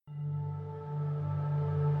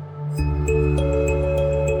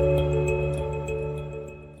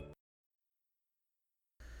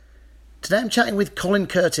Today I'm chatting with Colin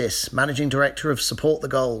Curtis, Managing Director of Support the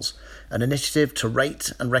Goals, an initiative to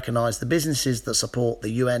rate and recognise the businesses that support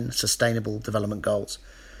the UN Sustainable Development Goals.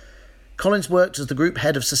 Colin's worked as the Group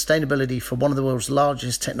Head of Sustainability for one of the world's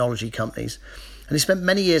largest technology companies, and he spent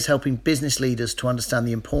many years helping business leaders to understand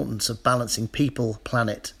the importance of balancing people,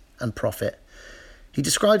 planet and profit. He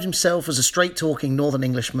describes himself as a straight-talking Northern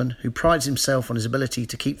Englishman who prides himself on his ability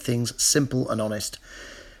to keep things simple and honest.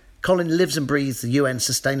 Colin lives and breathes the UN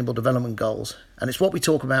Sustainable Development Goals, and it's what we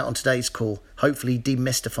talk about on today's call, hopefully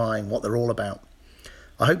demystifying what they're all about.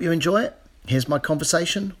 I hope you enjoy it. Here's my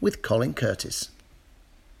conversation with Colin Curtis.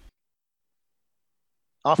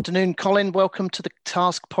 Afternoon, Colin. Welcome to the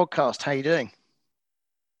Task Podcast. How are you doing?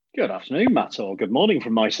 Good afternoon, Matt, or good morning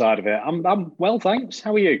from my side of it. I'm well, thanks.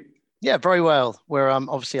 How are you? Yeah, very well. We're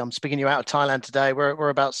obviously I'm speaking you out of Thailand today.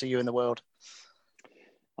 Whereabouts are you in the world?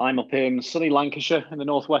 I'm up in sunny Lancashire in the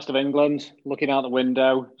northwest of England, looking out the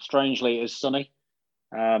window. Strangely, it is sunny.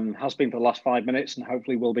 Has been for the last 5 minutes and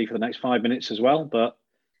hopefully will be for the next 5 minutes as well, but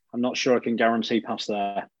I'm not sure I can guarantee past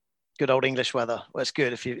there. Good old English weather. Well, it's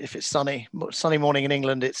good if it's sunny morning in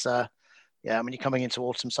England. It's you're coming into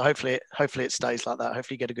autumn, so hopefully it stays like that.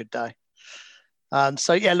 Hopefully you get a good day.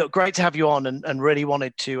 Look, great to have you on, and really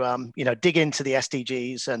wanted to dig into the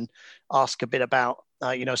SDGs and ask a bit about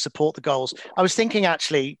support the goals. I was thinking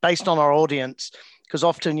actually, based on our audience, because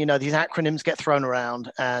often these acronyms get thrown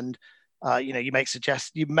around, and you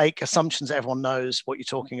make assumptions that everyone knows what you're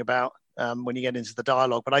talking about when you get into the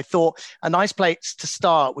dialogue. But I thought a nice place to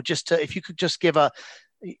start would if you could just give a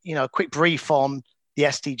quick brief on the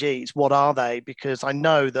SDGs. What are they? Because I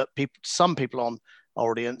know that some people on our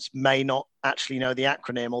audience may not actually know the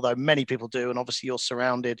acronym, although many people do, and obviously you're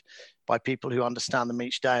surrounded by people who understand them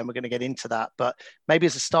each day, and we're going to get into that. But maybe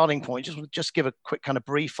as a starting point, just give a quick kind of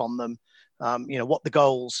brief on them, what the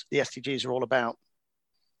goals, the SDGs are all about.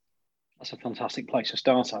 That's a fantastic place to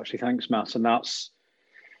start, actually. Thanks, Matt. And that's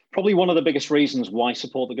probably one of the biggest reasons why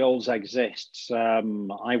Support the Goals exists.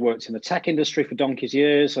 I worked in the tech industry for donkey's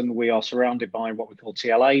years, and we are surrounded by what we call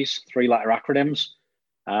TLAs, three-letter acronyms,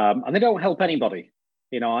 and they don't help anybody.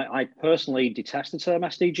 I personally detest the term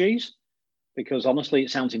SDGs because honestly, it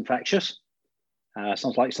sounds infectious.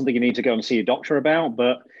 Sounds like something you need to go and see a doctor about.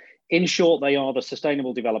 But in short, they are the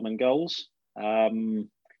Sustainable Development Goals,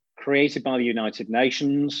 created by the United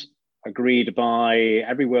Nations, agreed by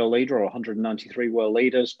every world leader, or 193 world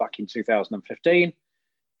leaders, back in 2015,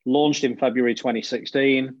 launched in February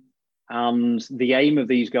 2016. And the aim of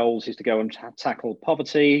these goals is to go and tackle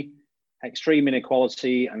poverty, extreme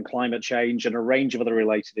inequality and climate change, and a range of other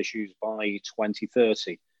related issues by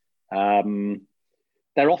 2030.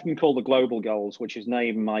 They're often called the global goals, which is a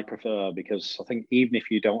name I prefer, because I think even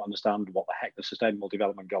if you don't understand what the heck the Sustainable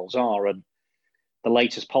Development Goals are, and the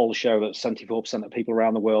latest polls show that 74% of people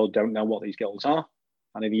around the world don't know what these goals are,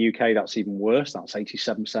 and in the UK that's even worse, that's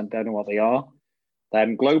 87% don't know what they are,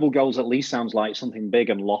 then global goals at least sounds like something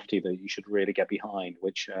big and lofty that you should really get behind,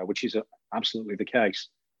 which is absolutely the case.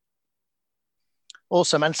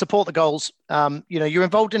 Awesome. And Support the Goals, you're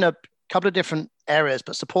involved in a couple of different areas,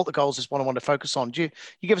 but Support the Goals is one I want to focus on. Do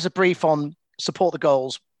you give us a brief on Support the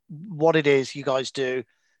Goals, what it is you guys do,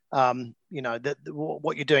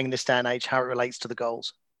 what you're doing in this day and age, how it relates to the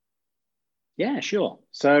goals? Yeah, sure.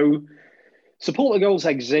 So Support the Goals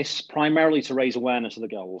exists primarily to raise awareness of the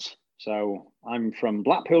goals. So I'm from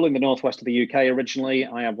Blackpool in the northwest of the UK originally.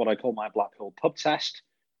 I have what I call my Blackpool pub test,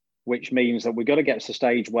 which means that we've got to get to the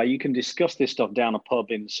stage where you can discuss this stuff down a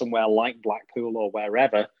pub in somewhere like Blackpool or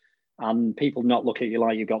wherever, and people not look at you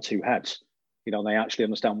like you've got two heads. They actually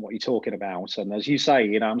understand what you're talking about. And as you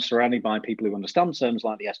say, I'm surrounded by people who understand terms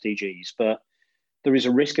like the SDGs, but there is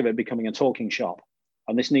a risk of it becoming a talking shop.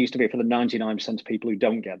 And this needs to be for the 99% of people who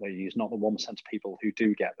don't get these, not the 1% of people who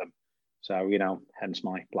do get them. So, hence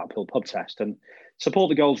my Blackpool pub test. And Support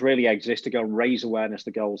the Goals really exists to go and raise awareness of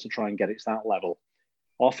the goals to try and get it to that level.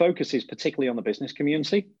 Our focus is particularly on the business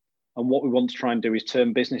community. And what we want to try and do is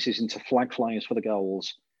turn businesses into flag flyers for the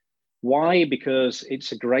goals. Why? Because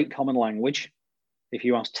it's a great common language. If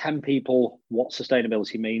you ask 10 people what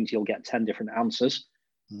sustainability means, you'll get 10 different answers.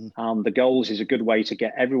 And the goals is a good way to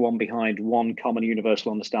get everyone behind one common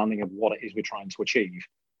universal understanding of what it is we're trying to achieve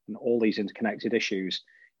and all these interconnected issues,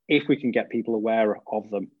 if we can get people aware of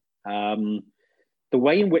them. The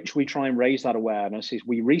way in which we try and raise that awareness is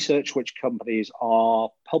we research which companies are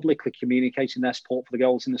publicly communicating their support for the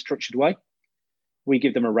goals in a structured way. We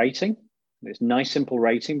give them a rating. It's a nice, simple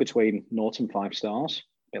rating between 0 and 5 stars,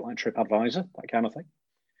 a bit like TripAdvisor, that kind of thing.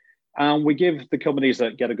 And we give the companies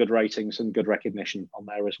that get a good rating some good recognition on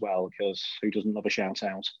there as well, because who doesn't love a shout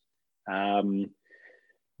out?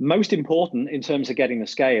 Most important in terms of getting the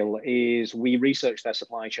scale is we research their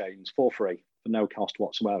supply chains for free, for no cost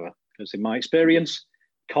whatsoever. Because in my experience,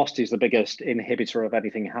 cost is the biggest inhibitor of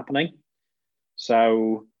anything happening.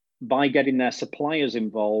 So by getting their suppliers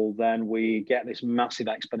involved, then we get this massive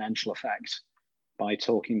exponential effect by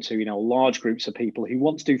talking to, large groups of people who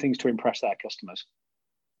want to do things to impress their customers.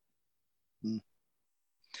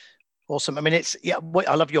 Awesome. I mean,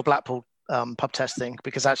 I love your Blackpool pub testing,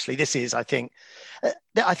 because actually this is, I think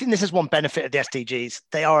this is one benefit of the SDGs.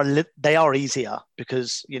 They are easier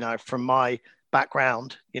because, from my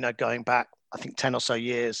background, going back, I think 10 or so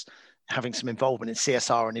years, having some involvement in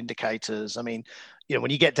CSR and indicators. I mean,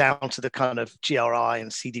 when you get down to the kind of GRI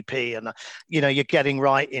and CDP and, you're getting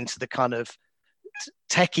right into the kind of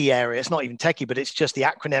techie area. It's not even techie, but it's just the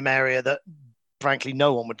acronym area that frankly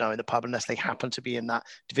no one would know in the pub unless they happen to be in that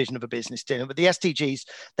division of a business dinner. But the SDGs,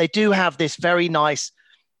 they do have this very nice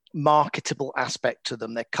marketable aspect to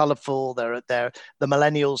them. They're colorful. They're the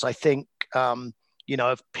millennials, I think,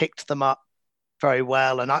 have picked them up very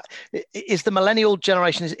well. And is the millennial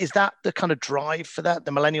generation, is that the kind of drive for that?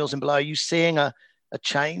 The millennials and below, are you seeing a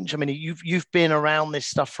change? I mean, you've been around this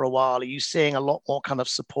stuff for a while. Are you seeing a lot more kind of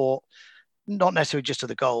support, not necessarily just to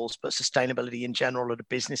the goals, but sustainability in general at a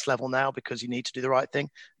business level now, because you need to do the right thing?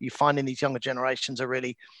 Are you finding these younger generations are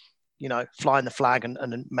really, flying the flag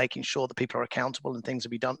and making sure that people are accountable and things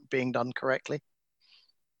are being done correctly?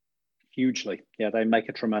 Hugely. Yeah, they make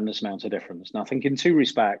a tremendous amount of difference. And I think in two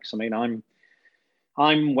respects, I mean, I'm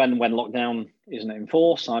when lockdown isn't in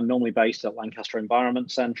force, I'm normally based at Lancaster Environment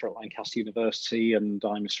Centre at Lancaster University, and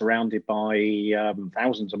I'm surrounded by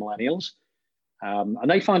thousands of millennials. And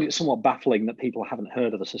they find it somewhat baffling that people haven't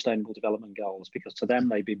heard of the Sustainable Development Goals, because to them,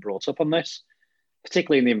 they've been brought up on this.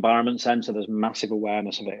 Particularly in the Environment Centre, there's massive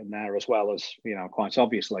awareness of it in there as well, as, quite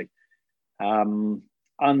obviously. And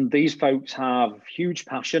these folks have huge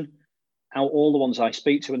passion. All the ones I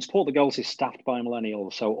speak to, and Support the Goals is staffed by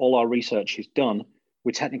millennials. So all our research is done.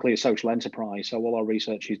 We're technically a social enterprise. So all our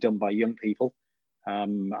research is done by young people.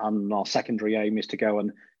 And our secondary aim is to go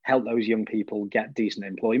and help those young people get decent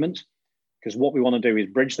employment. Because what we want to do is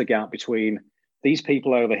bridge the gap between these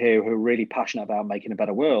people over here who are really passionate about making a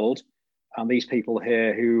better world and these people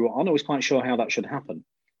here who aren't always quite sure how that should happen.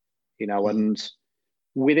 And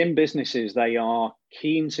within businesses, they are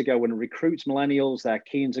keen to go and recruit millennials. They're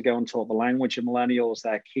keen to go and talk the language of millennials.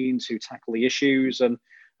 They're keen to tackle the issues. And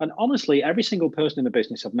honestly, every single person in the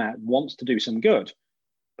business I've met wants to do some good,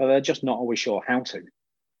 but they're just not always sure how to.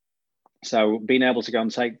 So being able to go and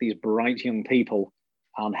take these bright young people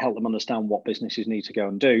and help them understand what businesses need to go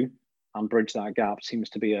and do and bridge that gap seems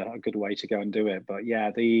to be a good way to go and do it. But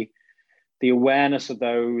yeah, the awareness of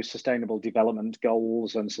those sustainable development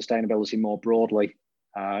goals and sustainability more broadly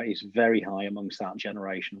is very high amongst that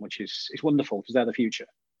generation, which is wonderful because they're the future.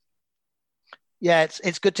 Yeah,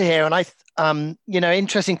 it's good to hear. And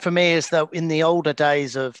interesting for me is that in the older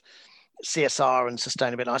days of CSR and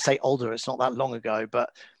sustainability, I say older, it's not that long ago, but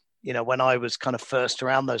when I was kind of first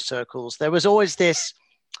around those circles, there was always this,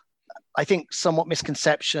 I think, somewhat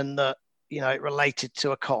misconception that, it related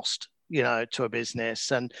to a cost, to a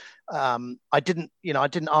business. And I didn't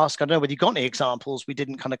ask, I don't know whether you got any examples. We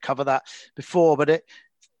didn't kind of cover that before, but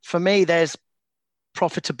for me, there's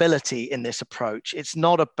profitability in this approach. It's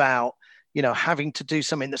not about, having to do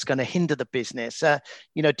something that's going to hinder the business.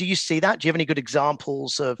 Do you see that? Do you have any good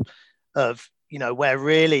examples of where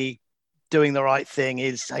really doing the right thing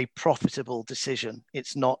is a profitable decision?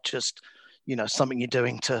 It's not just, something you're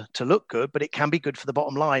doing to look good, but it can be good for the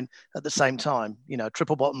bottom line at the same time,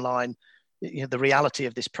 triple bottom line, the reality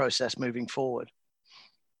of this process moving forward.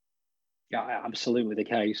 Yeah, absolutely the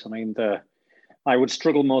case. I mean, I would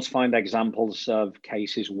struggle most to find examples of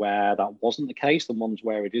cases where that wasn't the case than ones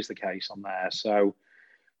where it is the case on there. So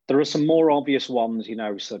there are some more obvious ones,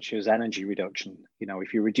 such as energy reduction.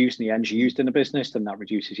 If you're reducing the energy used in a business, then that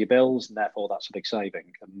reduces your bills, and therefore that's a big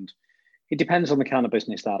saving. And it depends on the kind of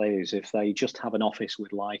business that is. If they just have an office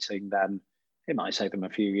with lighting, then it might save them a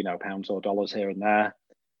few, pounds or dollars here and there.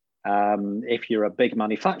 If you're a big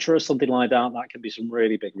manufacturer, something like that, that can be some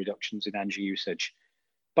really big reductions in energy usage.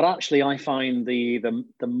 But actually, I find the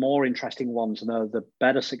more interesting ones and the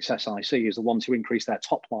better success I see is the ones who increase their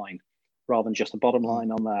top line rather than just the bottom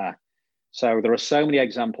line on there. So there are so many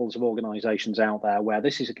examples of organizations out there where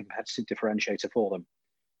this is a competitive differentiator for them.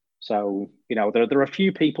 So, there are a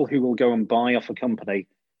few people who will go and buy off a company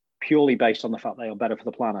purely based on the fact they are better for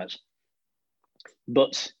the planet.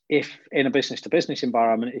 But if in a business-to-business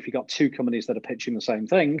environment, if you've got two companies that are pitching the same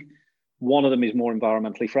thing, one of them is more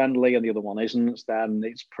environmentally friendly and the other one isn't, then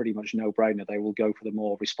it's pretty much no brainer. They will go for the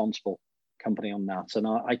more responsible company on that. And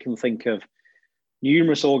I can think of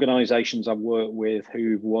numerous organizations I've worked with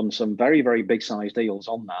who've won some very, very big size deals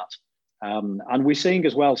on that. And we're seeing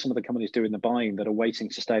as well some of the companies doing the buying that are weighting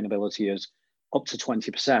sustainability as up to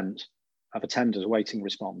 20% of a tender's weighting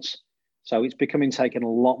response. So it's becoming taken a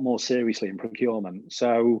lot more seriously in procurement.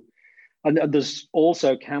 So, and there's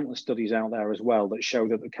also countless studies out there as well that show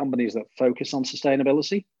that the companies that focus on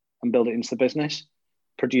sustainability and build it into the business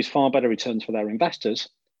produce far better returns for their investors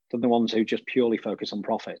than the ones who just purely focus on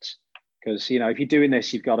profits. Because, you know, if you're doing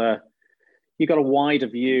this, you've got a wider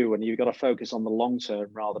view and you've got to focus on the long term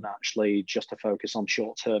rather than actually just to focus on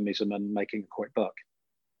short termism and making a quick buck.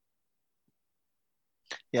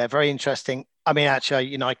 Yeah, very interesting. I mean, actually,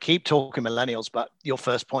 you know, I keep talking millennials, but your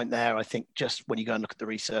first point there, I think just when you go and look at the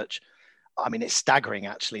research, I mean, it's staggering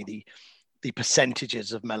actually the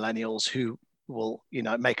percentages of millennials who will, you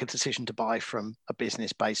know, make a decision to buy from a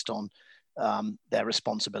business based on their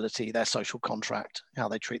responsibility, their social contract, how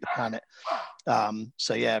they treat the planet.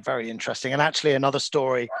 So yeah, very interesting. And actually another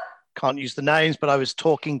story, can't use the names, but I was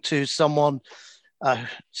talking to someone in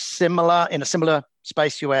a similar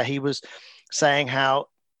space to where he was saying how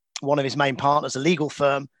one of his main partners, a legal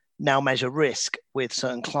firm, now measure risk with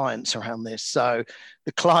certain clients around this. So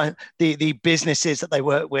the businesses that they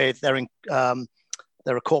work with, they're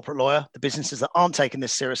a corporate lawyer. The businesses that aren't taking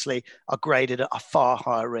this seriously are graded at a far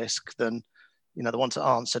higher risk than, you know, the ones that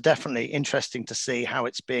aren't. So definitely interesting to see how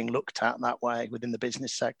it's being looked at that way within the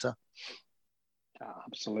business sector.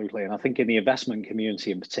 Absolutely. And I think in the investment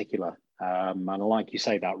community in particular, and like you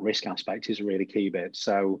say, that risk aspect is a really key bit.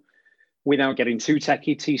 So without getting too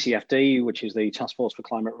techie, TCFD, which is the Task Force for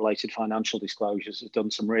Climate-Related Financial Disclosures, has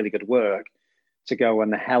done some really good work to go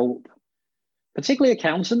and help particularly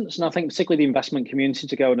accountants, and I think particularly the investment community,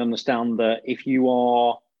 to go and understand that if you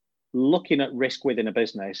are looking at risk within a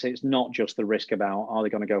business, it's not just the risk about, are they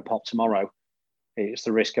going to go pop tomorrow? It's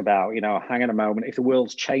the risk about, you know, hang on a moment, if the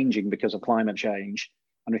world's changing because of climate change,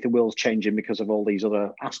 and if the world's changing because of all these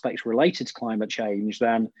other aspects related to climate change,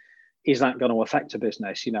 then is that going to affect a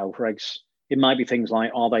business? You know, it might be things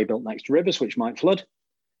like, are they built next to rivers, which might flood?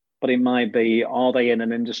 But it might be, are they in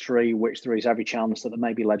an industry which there is every chance that there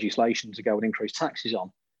may be legislation to go and increase taxes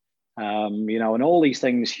on? You know, and all these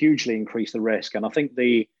things hugely increase the risk. And I think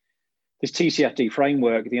this TCFD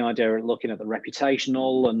framework, the idea of looking at the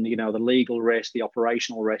reputational and, you know, the legal risk, the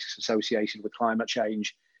operational risks associated with climate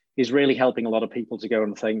change, is really helping a lot of people to go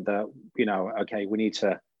and think that, you know, okay, we need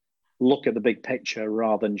to look at the big picture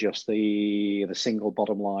rather than just the single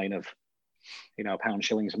bottom line of, you know, pounds,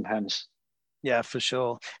 shillings and pence. Yeah, for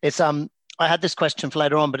sure. It's I had this question for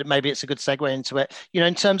later on, but maybe it's a good segue into it. You know,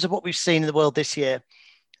 in terms of what we've seen in the world this year,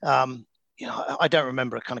 you know, I don't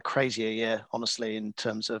remember a kind of crazier year, honestly, in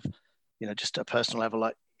terms of, you know, just a personal level.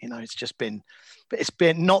 Like, you know, it's been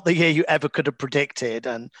not the year you ever could have predicted.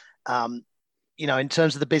 And you know, in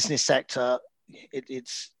terms of the business sector,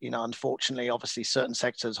 it's, you know, unfortunately, obviously certain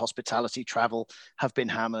sectors, hospitality, travel, have been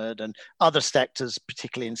hammered, and other sectors,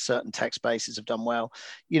 particularly in certain tech spaces, have done well.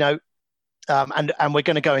 You know, and we're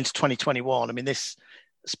going to go into 2021. I mean,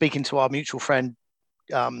 speaking to our mutual friend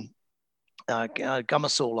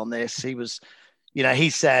Gummersall on this, he was, you know, he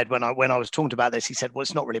said when I was talking about this, he said, well,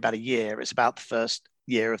 it's not really about a year, it's about the first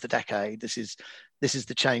year of the decade. This is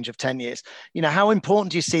the change of 10 years. You know, how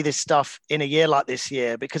important do you see this stuff in a year like this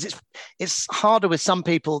year? Because it's harder with some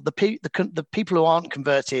people. The people who aren't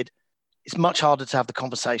converted, it's much harder to have the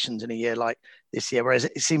conversations in a year like this year. Whereas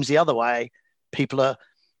it seems the other way, people are,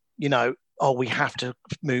 you know, oh, we have to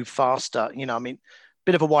move faster. You know, I mean,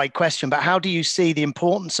 bit of a wide question, but how do you see the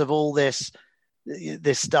importance of all this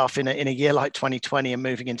stuff in a year like 2020 and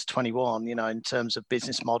moving into 21, you know, in terms of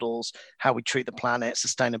business models, how we treat the planet,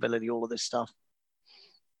 sustainability, all of this stuff?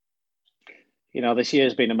 You know, this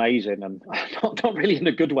year's been amazing, and not really in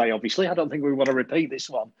a good way, obviously. I don't think we want to repeat this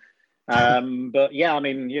one. But yeah, I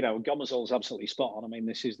mean, you know, Gummersall's absolutely spot on. I mean,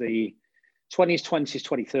 this is the 20s, 20s,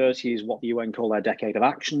 2030s, what the UN call their decade of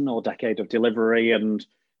action or decade of delivery. And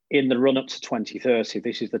in the run up to 2030,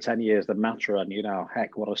 this is the 10 years that matter. And, you know,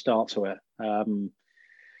 heck, what a start to it. And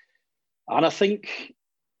I think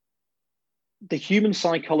the human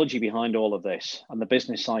psychology behind all of this and the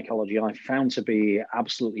business psychology I found to be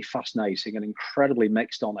absolutely fascinating and incredibly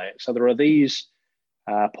mixed on it. So there are these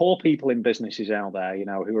poor people in businesses out there, you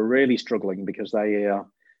know, who are really struggling because they are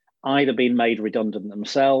either being made redundant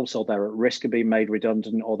themselves, or they're at risk of being made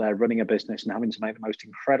redundant, or they're running a business and having to make the most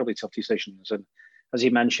incredibly tough decisions. And as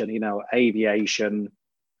you mentioned, you know, aviation,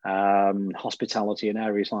 hospitality and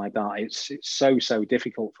areas like that, it's so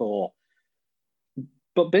difficult for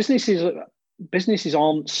But businesses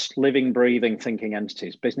aren't living, breathing, thinking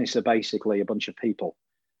entities. Business are basically a bunch of people.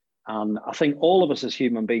 And I think all of us as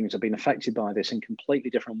human beings have been affected by this in completely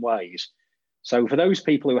different ways. So for those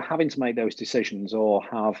people who are having to make those decisions or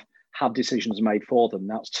have had decisions made for them,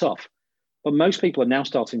 that's tough. But most people are now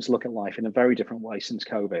starting to look at life in a very different way since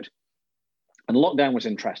COVID. And lockdown was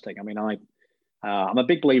interesting. I mean, I'm a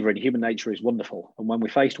big believer in human nature is wonderful. And when we're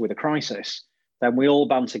faced with a crisis, then we all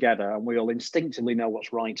band together and we all instinctively know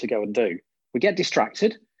what's right to go and do. We get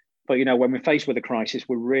distracted, but when we're faced with a crisis,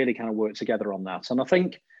 we really kind of work together on that. And I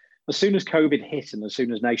think as soon as COVID hit and as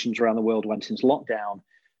soon as nations around the world went into lockdown,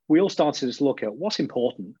 we all started to look at what's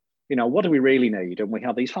important. What do we really need? And we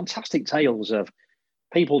have these fantastic tales of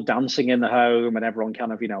people dancing in the home and everyone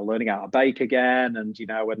kind of, learning how to bake again. And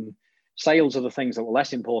sales of the things that were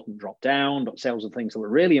less important dropped down, but sales of things that were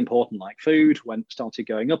really important, like food, started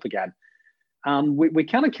going up again. And we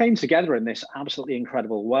kind of came together in this absolutely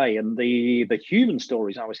incredible way. And the human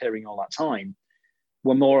stories I was hearing all that time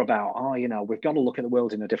were more about, we've got to look at the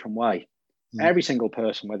world in a different way. Every single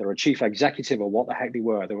person, whether a chief executive or what the heck they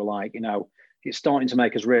were like, it's starting to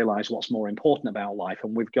make us realize what's more important about life,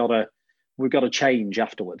 and we've got to change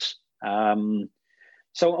afterwards.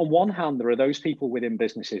 So on one hand, there are those people within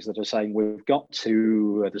businesses that are saying we've got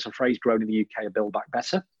to. There's a phrase grown in the UK, "build back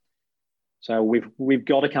better." So we've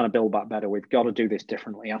got to kind of build back better. We've got to do this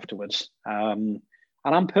differently afterwards. And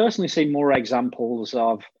I'm personally seeing more examples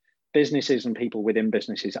of businesses and people within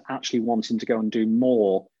businesses actually wanting to go and do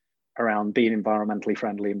more around being environmentally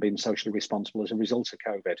friendly and being socially responsible as a result of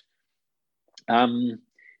COVID.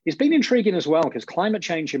 It's been intriguing as well because climate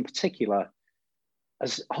change in particular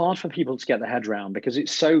is hard for people to get their head around because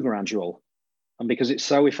it's so gradual and because it's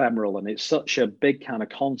so ephemeral and it's such a big kind of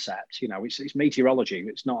concept. It's meteorology.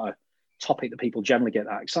 It's not a topic that people generally get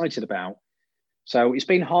that excited about. So it's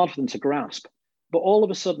been hard for them to grasp. But all of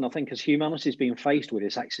a sudden, I think as humanity is being faced with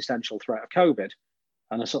this existential threat of COVID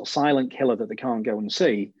and a sort of silent killer that they can't go and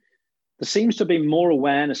see, there seems to be more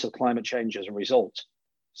awareness of climate change as a result.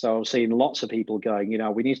 So I've seen lots of people going,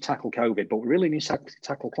 we need to tackle COVID, but we really need to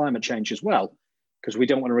tackle climate change as well, because we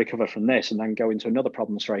don't want to recover from this and then go into another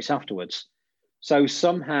problem straight afterwards. So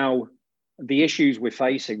somehow the issues we're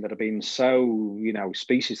facing that have been so,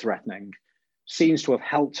 species threatening seems to have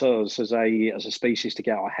helped us as a species to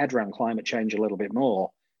get our head around climate change a little bit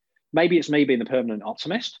more. Maybe it's me being the permanent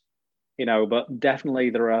optimist, but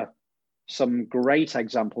definitely there are some great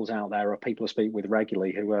examples out there of people I speak with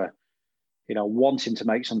regularly who are, wanting to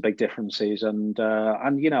make some big differences and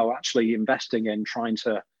actually investing in trying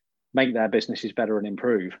to make their businesses better and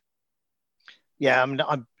improve. Yeah,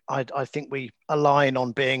 I think we align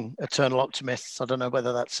on being eternal optimists. I don't know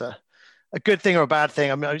whether that's a good thing or a bad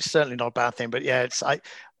thing. I mean, it's certainly not a bad thing, but yeah,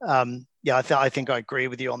 I think I agree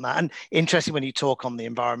with you on that. And interesting when you talk on the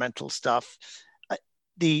environmental stuff,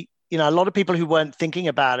 a lot of people who weren't thinking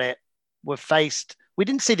about it were faced. We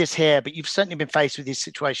didn't see this here, but you've certainly been faced with these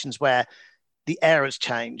situations where the air has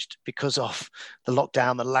changed because of the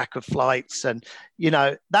lockdown, the lack of flights, and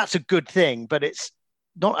that's a good thing. But it's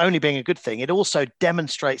not only being a good thing; it also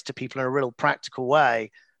demonstrates to people in a real practical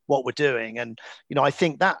way what we're doing. And I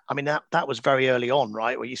think that was very early on,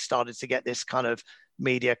 right, where you started to get this kind of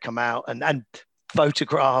media come out and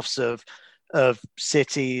photographs of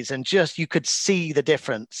cities, and just you could see the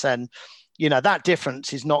difference. And that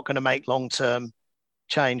difference is not going to make long-term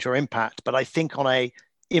change or impact, but I think on a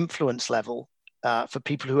influence level, for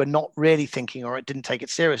people who are not really thinking or didn't take it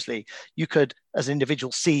seriously, you could, as an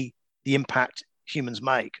individual, see the impact humans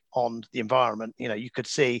make on the environment. You could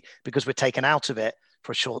see, because we're taken out of it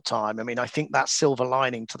for a short time. I mean, I think that silver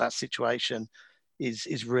lining to that situation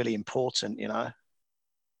is really important.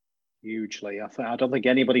 Hugely. I don't think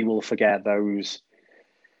anybody will forget those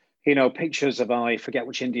pictures of, I forget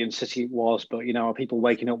which Indian city it was, but people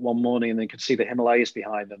waking up one morning and they could see the Himalayas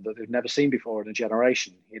behind them that they've never seen before in a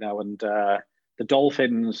generation. And the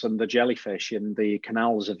dolphins and the jellyfish in the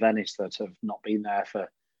canals of Venice that have not been there for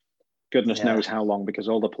goodness knows how long because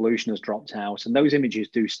all the pollution has dropped out. And those images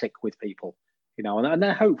do stick with people, and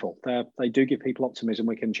they're hopeful. They do give people optimism.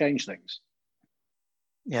 We can change things.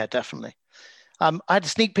 Yeah, definitely. I had a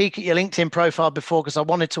sneak peek at your LinkedIn profile before because I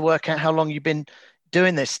wanted to work out how long you've been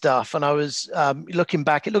doing this stuff. And I was looking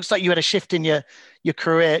back, it looks like you had a shift in your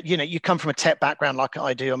career. You come from a tech background like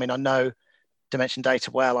I do. I mean, I know Dimension Data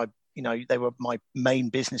well. They were my main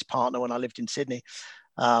business partner when I lived in Sydney.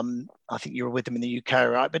 I think you were with them in the UK,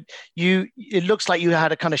 right? But it looks like you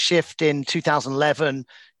had a kind of shift in 2011,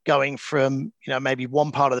 going from maybe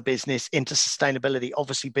one part of the business into sustainability.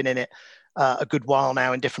 Obviously, been in it a good while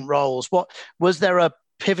now in different roles. What was there a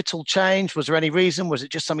pivotal change? Was there any reason? Was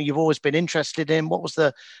it just something you've always been interested in? What was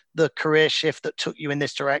the career shift that took you in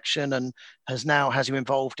this direction and has you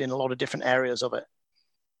involved in a lot of different areas of it?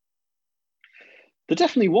 There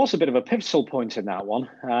definitely was a bit of a pivotal point in that one.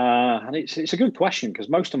 And it's a good question, because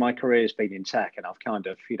most of my career has been in tech, and I've kind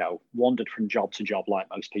of, wandered from job to job like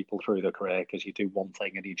most people through their career, because you do one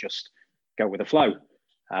thing and you just go with the flow.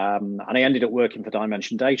 And I ended up working for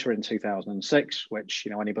Dimension Data in 2006, which,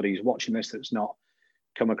 anybody who's watching this that's not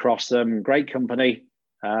come across them, great company,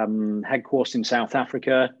 headquartered in South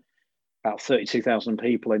Africa, about 32,000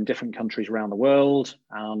 people in different countries around the world,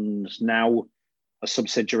 and now a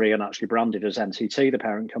subsidiary and actually branded as NTT, the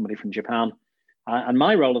parent company from Japan. And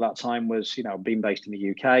my role at that time was, being based in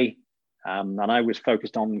the UK, and I was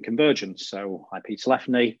focused on convergence, so IP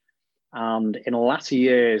telephony. And in the latter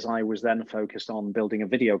years, I was then focused on building a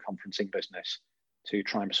video conferencing business to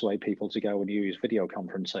try and persuade people to go and use video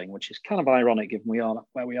conferencing, which is kind of ironic given we are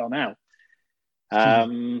where we are now.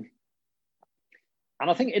 And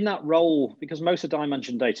I think in that role, because most of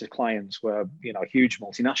Dimension Data's clients were, huge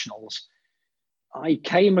multinationals, I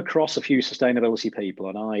came across a few sustainability people,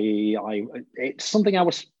 and it's something I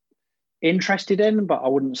was interested in, but I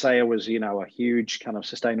wouldn't say I was, a huge kind of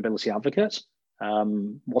sustainability advocate.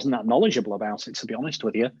 Wasn't that knowledgeable about it, to be honest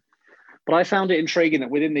with you. But I found it intriguing that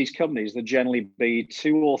within these companies, there'd generally be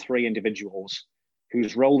 2 or 3 individuals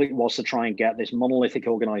whose role it was to try and get this monolithic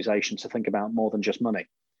organization to think about more than just money.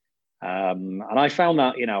 And I found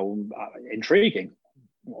that, intriguing.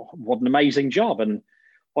 What an amazing job, and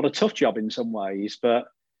what a tough job in some ways. But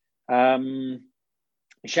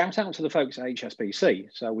shout out to the folks at HSBC.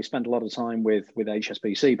 So we spent a lot of time with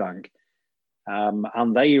HSBC Bank.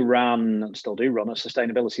 And they ran, and still do run, a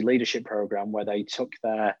sustainability leadership program where they took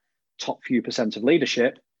their top few percent of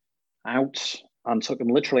leadership out and took them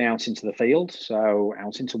literally out into the field. So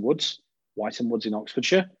out into woods, Whiteton Woods in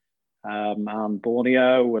Oxfordshire, and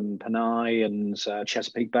Borneo and Panay and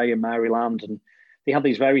Chesapeake Bay in Maryland. And they had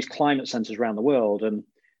these various climate centers around the world, and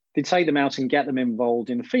they'd take them out and get them involved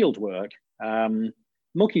in field work,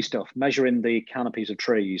 mucky stuff, measuring the canopies of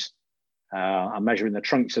trees, and measuring the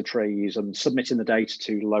trunks of trees and submitting the data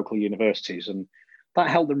to local universities. And that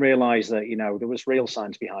helped them realize that, there was real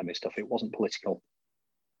science behind this stuff. It wasn't political.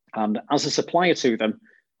 And as a supplier to them,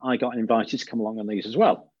 I got invited to come along on these as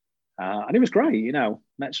well. And it was great,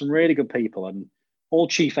 met some really good people, and all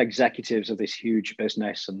chief executives of this huge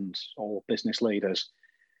business and all business leaders.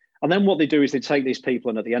 And then what they do is they take these people,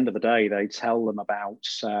 and at the end of the day, they tell them about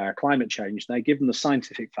climate change. They give them the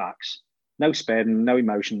scientific facts. No spin, no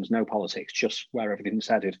emotions, no politics, just where everything's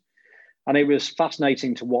headed. And it was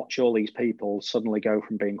fascinating to watch all these people suddenly go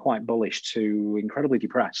from being quite bullish to incredibly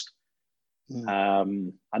depressed. A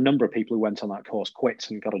number of people who went on that course quit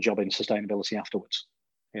and got a job in sustainability afterwards.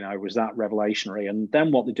 It was that revelationary. And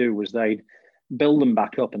then what they do was they'd build them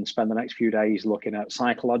back up and spend the next few days looking at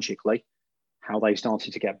psychologically how they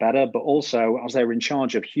started to get better, but also as they were in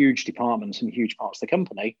charge of huge departments and huge parts of the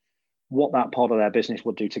company, what that part of their business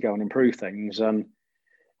would do to go and improve things. And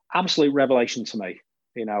absolute revelation to me.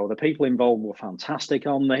 The people involved were fantastic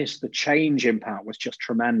on this. The change impact was just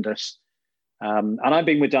tremendous. And I've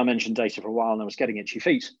been with Dimension Data for a while, and I was getting itchy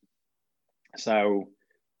feet. So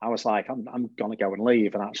I was like, I'm going to go and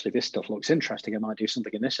leave. And actually, this stuff looks interesting. I might do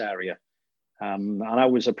something in this area. And I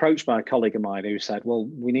was approached by a colleague of mine who said, well,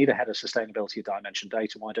 we need a head of sustainability at Dimension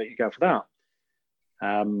Data. Why don't you go for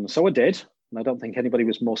that? So I did. And I don't think anybody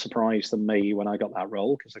was more surprised than me when I got that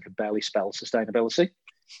role, because I could barely spell sustainability.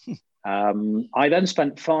 I then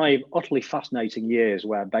spent 5 utterly fascinating years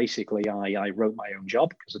where basically I wrote my own job,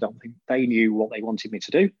 because I don't think they knew what they wanted me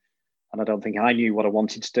to do. And I don't think I knew what I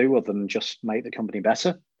wanted to do other than just make the company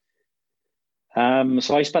better.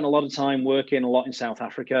 So I spent a lot of time working, a lot in South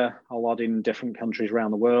Africa, a lot in different countries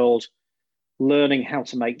around the world, learning how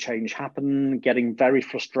to make change happen, getting very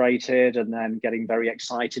frustrated, and then getting very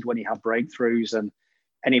excited when you have breakthroughs. And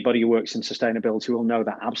anybody who works in sustainability will know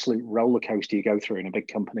that absolute roller coaster you go through in a big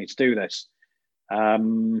company to do this.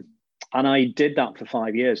 And I did that for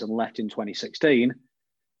 5 years and left in 2016.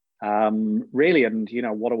 Really, and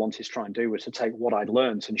what I wanted to try and do was to take what I'd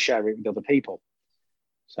learned and share it with other people.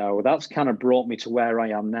 So that's kind of brought me to where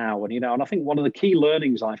I am now. And, and I think one of the key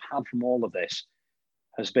learnings I've had from all of this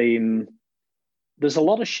has been, there's a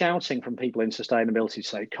lot of shouting from people in sustainability to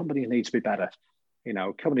say companies need to be better.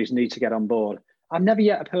 Companies need to get on board. I've never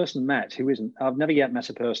yet met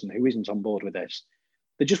a person who isn't on board with this.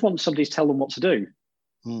 They just want somebody to tell them what to do.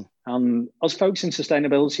 And us folks in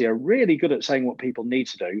sustainability are really good at saying what people need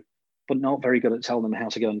to do, but not very good at telling them how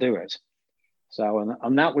to go and do it. So,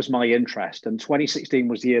 and that was my interest. And 2016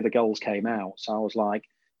 was the year the goals came out. So I was like,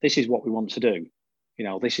 this is what we want to do.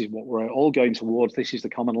 This is what we're all going towards. This is the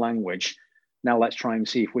common language. Now let's try and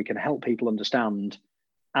see if we can help people understand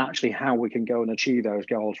actually how we can go and achieve those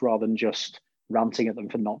goals rather than just ranting at them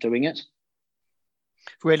for not doing it.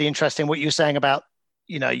 Really interesting what you're saying about,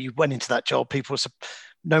 you went into that job, people were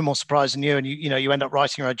no more surprised than you, and you end up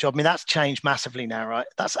writing your own job. I mean, that's changed massively now, right?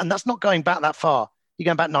 That's not going back that far. You're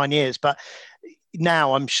going back 9 years, but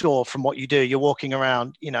now I'm sure from what you do, you're walking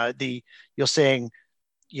around, you're seeing,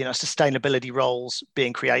 sustainability roles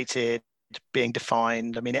being created, being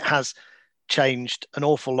defined. I mean, it has changed an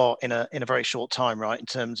awful lot in a very short time, right? In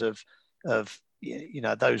terms of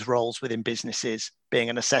those roles within businesses being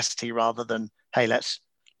a necessity rather than, hey, let's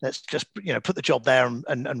just put the job there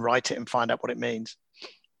and write it and find out what it means.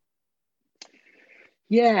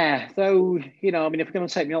 Yeah, though, if we're going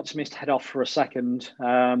to take the optimist head off for a second,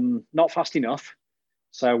 not fast enough.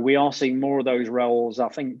 So we are seeing more of those roles. I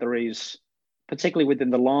think there is, particularly within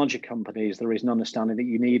the larger companies, there is an understanding that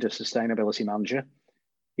you need a sustainability manager,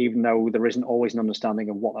 even though there isn't always an understanding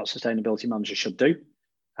of what that sustainability manager should do.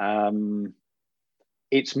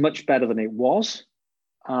 It's much better than it was.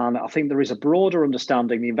 And I think there is a broader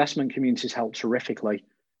understanding. The investment community's helped terrifically.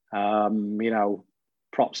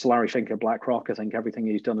 Props to Larry Fink at BlackRock. I think everything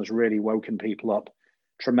he's done has really woken people up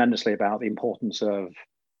tremendously about the importance of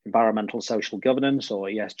environmental social governance, or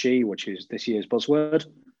ESG, which is this year's buzzword.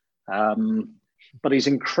 But it's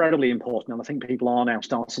incredibly important. And I think people are now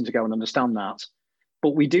starting to go and understand that.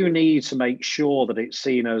 But we do need to make sure that it's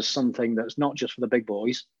seen as something that's not just for the big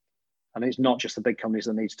boys. And it's not just the big companies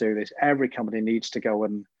that need to do this. Every company needs to go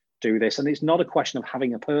and do this. And it's not a question of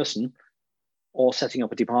having a person or setting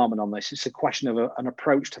up a department on this. It's a question of an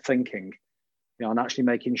approach to thinking, and actually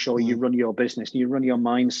making sure you run your business, you run your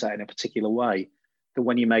mindset in a particular way, that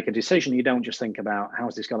when you make a decision, you don't just think about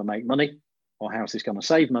how's this going to make money or how's this going to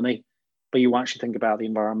save money, but you actually think about the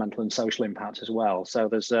environmental and social impact as well. So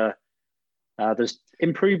there's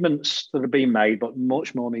improvements that have been made, but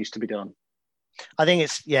much more needs to be done. I think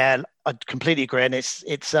I completely agree. And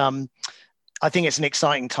I think it's an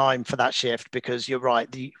exciting time for that shift, because you're right.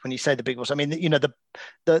 When you say the big ones, I mean,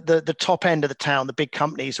 the top end of the town, the big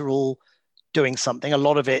companies are all doing something. A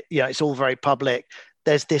lot of it, it's all very public.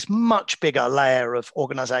 There's this much bigger layer of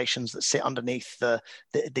organizations that sit underneath the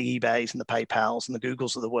eBays and the PayPals and the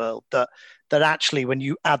Googles of the world that actually, when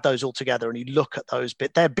you add those all together and you look at those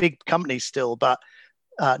they're big companies still, but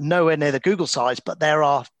nowhere near the Google size, but there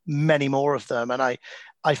are many more of them. And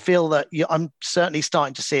I feel that I'm certainly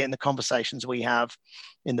starting to see it in the conversations we have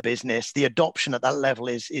in the business. The adoption at that level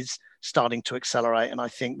is starting to accelerate. And I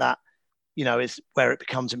think that, is where it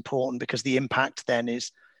becomes important, because the impact then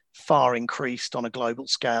is far increased on a global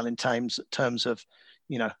scale in terms of,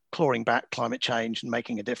 clawing back climate change and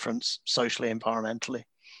making a difference socially, environmentally.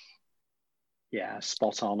 Yeah,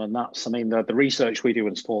 spot on. And that's, the research we do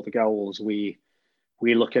and support the goals, we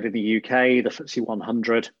look at in the UK, the FTSE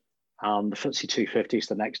 100, and the FTSE 250 is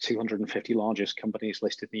the next 250 largest companies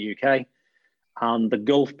listed in the UK. And the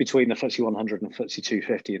gulf between the FTSE 100 and FTSE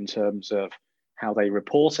 250 in terms of how they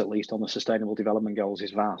report, at least on the Sustainable Development Goals,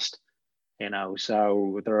 is vast.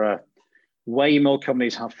 So there are way more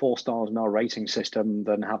companies have 4 stars in our rating system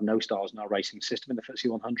than have no stars in our rating system in the FTSE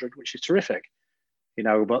 100, which is terrific.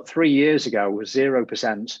 But 3 years ago,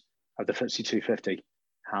 0% of the FTSE 250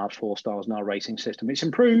 had 4 stars in our rating system. It's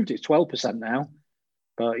improved, it's 12% now.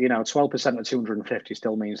 But 12% of 250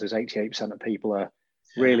 still means there's 88% of people are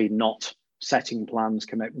really not setting plans,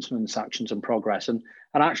 commitments, actions, and progress. And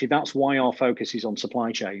actually, that's why our focus is on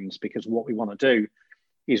supply chains, because what we want to do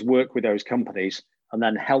is work with those companies and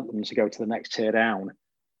then help them to go to the next tier down,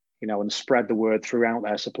 and spread the word throughout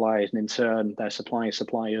their suppliers, and in turn their suppliers,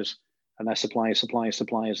 and their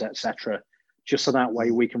suppliers, etc. Just so that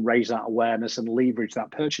way we can raise that awareness and leverage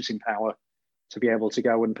that purchasing power to be able to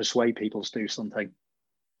go and persuade people to do something.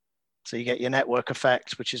 So you get your network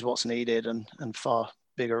effect, which is what's needed, and far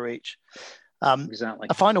bigger reach. Exactly.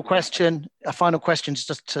 A final question is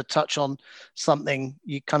just to touch on something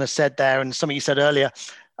you kind of said there, and something you said earlier.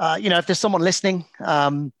 If there's someone listening,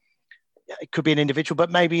 it could be an individual, but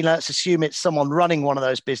maybe let's assume it's someone running one of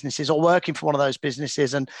those businesses or working for one of those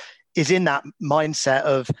businesses and is in that mindset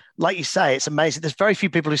of, like you say, it's amazing. There's very few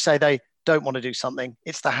people who say they don't want to do something.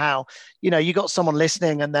 It's the how. You got someone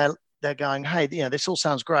listening and they're going, hey, this all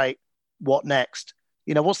sounds great. What next?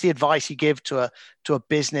 What's the advice you give to a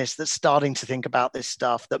business that's starting to think about this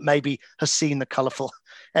stuff, that maybe has seen the colorful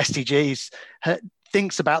SDGs,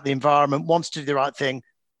 thinks about the environment, wants to do the right thing,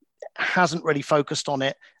 hasn't really focused on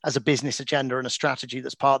it as a business agenda and a strategy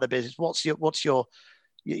that's part of the business? What's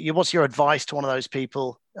your advice to one of those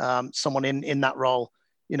people, someone in that role?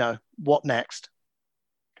 What next?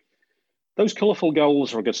 Those colourful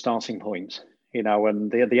goals are a good starting point,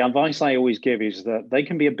 and the advice I always give is that they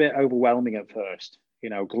can be a bit overwhelming at first.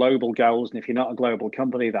 Global goals, and if you're not a global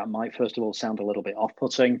company, that might first of all sound a little bit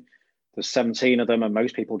off-putting. There's 17 of them, and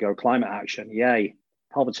most people go climate action, yay.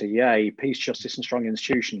 Poverty, yay. Peace, justice, and strong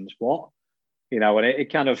institutions, what? And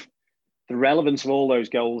it kind of, the relevance of all those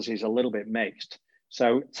goals is a little bit mixed.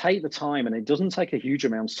 So take the time, and it doesn't take a huge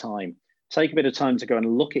amount of time. Take a bit of time to go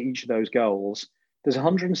and look at each of those goals. There's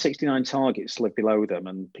 169 targets live below them,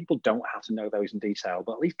 and people don't have to know those in detail,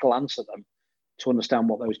 but at least glance at them to understand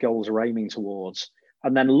what those goals are aiming towards.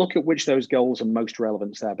 And then look at which those goals are most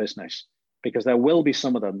relevant to their business, because there will be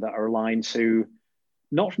some of them that are aligned to,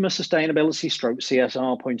 not from a sustainability stroke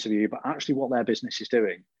CSR point of view, but actually what their business is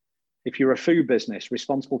doing. If you're a food business,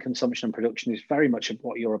 responsible consumption and production is very much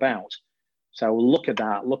what you're about. So look at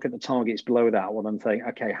that, look at the targets below that one and think,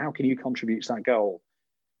 okay, how can you contribute to that goal?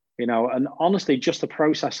 And honestly, just the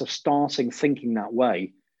process of starting thinking that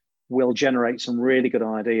way will generate some really good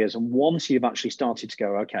ideas. And once you've actually started to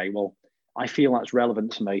go, okay, well, I feel that's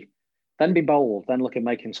relevant to me, then be bold, then look at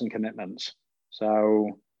making some commitments.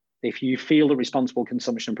 So if you feel that responsible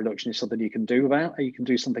consumption and production is something you can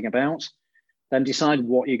do something about, then decide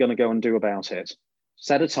what you're going to go and do about it.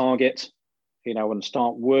 Set a target, and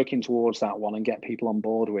start working towards that one and get people on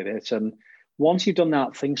board with it. And once you've done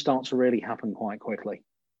that, things start to really happen quite quickly.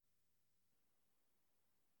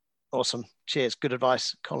 Awesome. Cheers. Good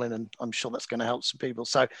advice, Colin. And I'm sure that's going to help some people.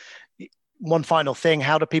 So one final thing,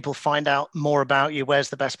 how do people find out more about you? Where's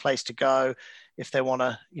the best place to go if they want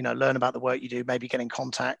to, learn about the work you do, maybe get in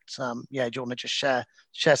contact? Do you want to just share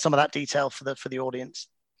some of that detail for the audience?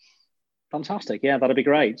 Fantastic. Yeah, that'd be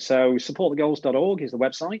great. So supportthegoals.org is the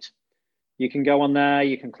website. You can go on there,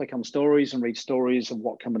 you can click on stories and read stories of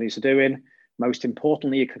what companies are doing. Most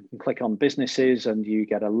importantly, you can click on businesses and you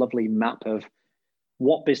get a lovely map of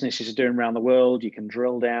what businesses are doing around the world. You can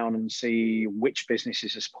drill down and see which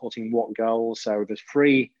businesses are supporting what goals. So there's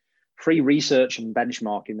free research and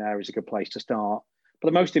benchmarking there is a good place to start. But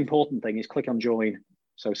the most important thing is click on join.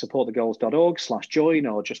 So supportthegoals.org/join,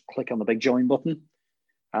 or just click on the big join button.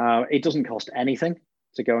 It doesn't cost anything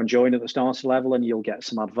to go and join at the starter level, and you'll get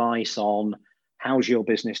some advice on how's your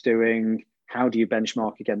business doing, how do you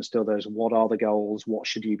benchmark against others, what are the goals, what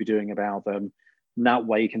should you be doing about them. And that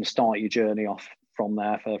way you can start your journey off from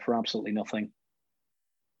there for absolutely nothing.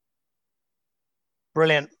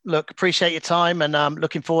 Brilliant. Look, appreciate your time, and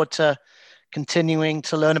looking forward to continuing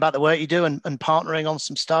to learn about the work you do and partnering on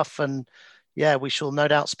some stuff. And yeah, we shall no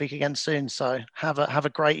doubt speak again soon. So have a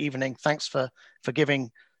great evening. Thanks for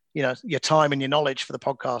giving your time and your knowledge for the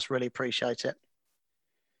podcast. Really appreciate it.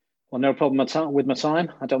 Well, no problem with my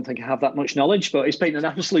time. I don't think I have that much knowledge, but it's been an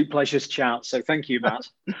absolute pleasure to chat. So thank you, Matt.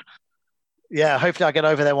 Yeah, hopefully I get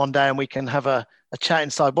over there one day and we can have a chat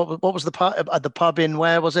inside. What was the pub in,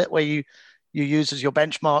 where was it, where you use as your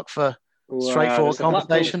benchmark for straightforward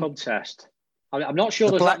conversation? Blackpool pub test. I'm not sure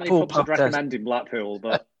there's that many pubs I'd recommend in Blackpool,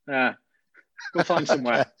 but we'll find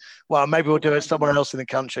somewhere. Okay. Well, maybe we'll do it somewhere else in the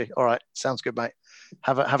country. All right, sounds good, mate.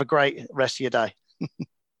 Have a great rest of your day.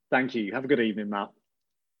 Thank you. Have a good evening, Matt.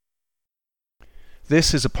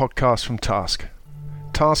 This is a podcast from Task.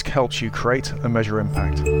 Task helps you create and measure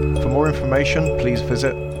impact. For more information, please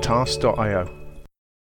visit task.io.